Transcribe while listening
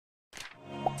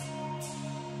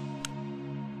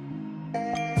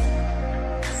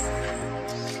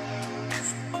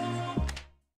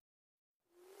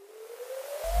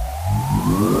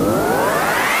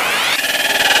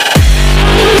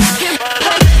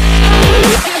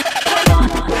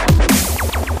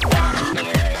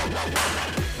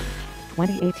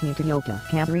2018 Toyota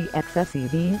Camry XSE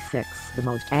V-6, the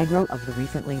most aggro of the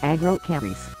recently aggro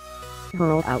Camrys.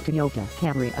 Hurl out Toyota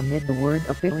Camry amid the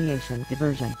word-affiliation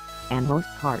diversion, and most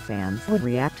car fans would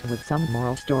react with some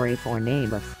moral story for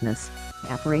namelessness,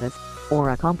 apparatus,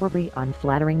 or a comparably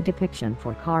unflattering depiction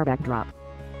for car backdrop.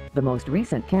 The most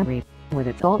recent Camry, with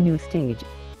its all-new stage,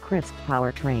 crisp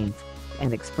powertrains,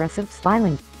 and expressive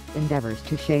styling, endeavors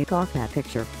to shake off that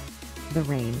picture. The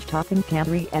range-topping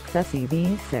Camry XSE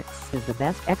V-6 is the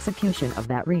best execution of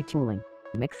that retooling,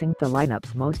 mixing the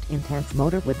lineup's most intense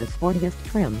motor with the sportiest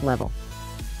trim level.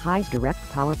 High's direct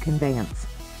power conveyance,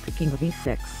 picking the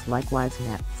V6 likewise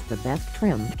nets the best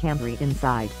trimmed Camry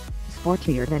inside,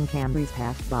 sportier than Camrys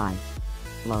passed by.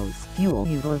 Low's fuel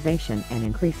utilization and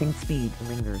increasing speed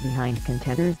linger behind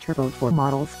contenders Turbo 4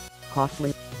 models,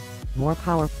 costly. More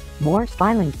power, more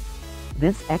styling.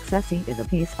 This XSE is a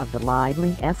piece of the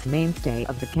lively S mainstay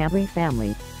of the Camry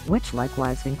family, which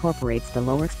likewise incorporates the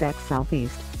lower-spec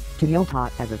Southeast. Toyota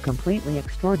has a completely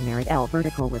extraordinary L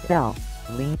vertical with L,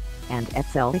 LE, and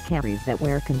XLE Camrys that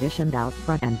wear conditioned out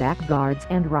front and back guards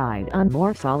and ride on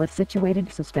more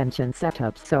solace-situated suspension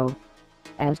setups so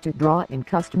as to draw in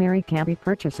customary Camry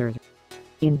purchasers.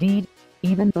 Indeed,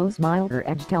 even those milder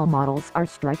edge-tail models are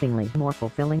strikingly more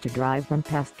fulfilling to drive than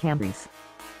past Camrys.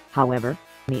 However,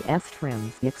 the S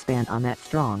trims expand on that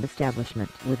strong establishment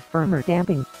with firmer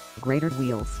damping, greater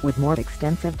wheels with more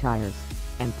extensive tires,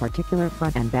 and particular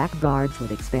front and back guards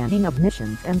with expanding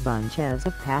ignitions and bunches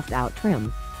of passed-out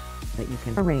trim. That you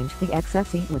can arrange the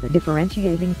XSE with a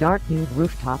differentiating dark nude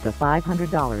rooftop, a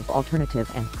 $500 alternative,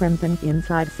 and crimson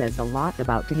inside says a lot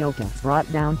about Toyota's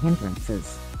brought-down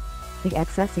hindrances. The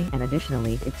XSE and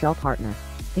additionally its L partner,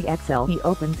 the XLE,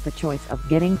 opens the choice of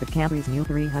getting the Camry's new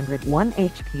 301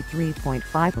 HP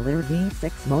 3.5-liter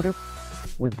V6 motor.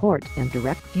 With port and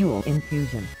direct fuel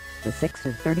infusion, the 6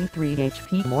 is 33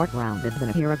 HP more grounded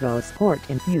than a year ago's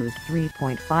port-infused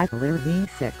 3.5-liter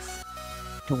V6.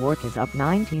 Torque is up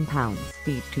 19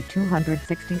 pounds-feet to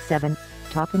 267,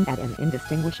 topping at an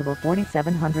indistinguishable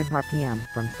 4,700 RPM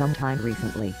from some time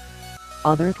recently.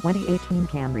 Other 2018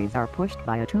 Camrys are pushed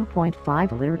by a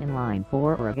 2.5-liter inline-4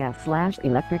 or a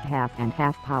gas/electric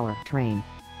half-and-half powertrain.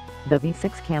 The V6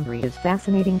 Camry is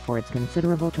fascinating for its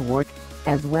considerable torque,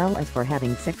 as well as for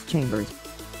having 6 chambers.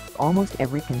 Almost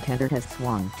every contender has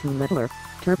swung to littler,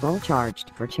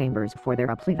 turbocharged chambers for their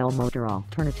L motor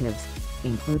alternatives,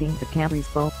 including the Camry's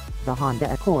Bow, the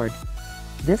Honda Accord.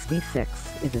 This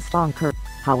V6 is a stonker,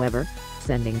 however,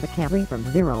 sending the Camry from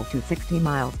 0 to 60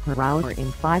 miles per hour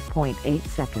in 5.8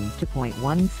 seconds to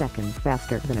 0.1 seconds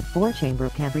faster than a 4-chamber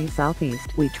Camry Southeast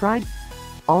we tried.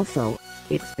 Also,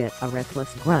 it spits a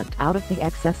restless grunt out of the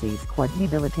XSE's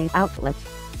quad-debilitate outlet,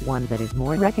 one that is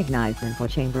more recognized than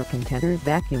 4-chamber contenders'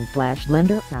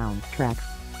 vacuum/blender soundtracks.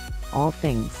 All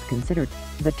things considered,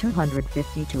 the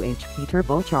 252 HP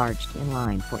turbocharged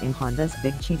inline-4 in Honda's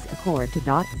Big Cheese Accord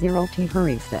 2.0T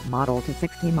hurries that model to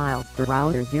 60 miles per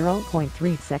hour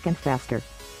 0.3 seconds faster.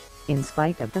 In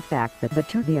spite of the fact that the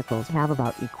two vehicles have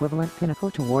about equivalent pinnacle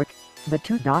torque, the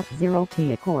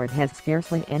 2.0T Accord has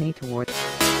scarcely any torque.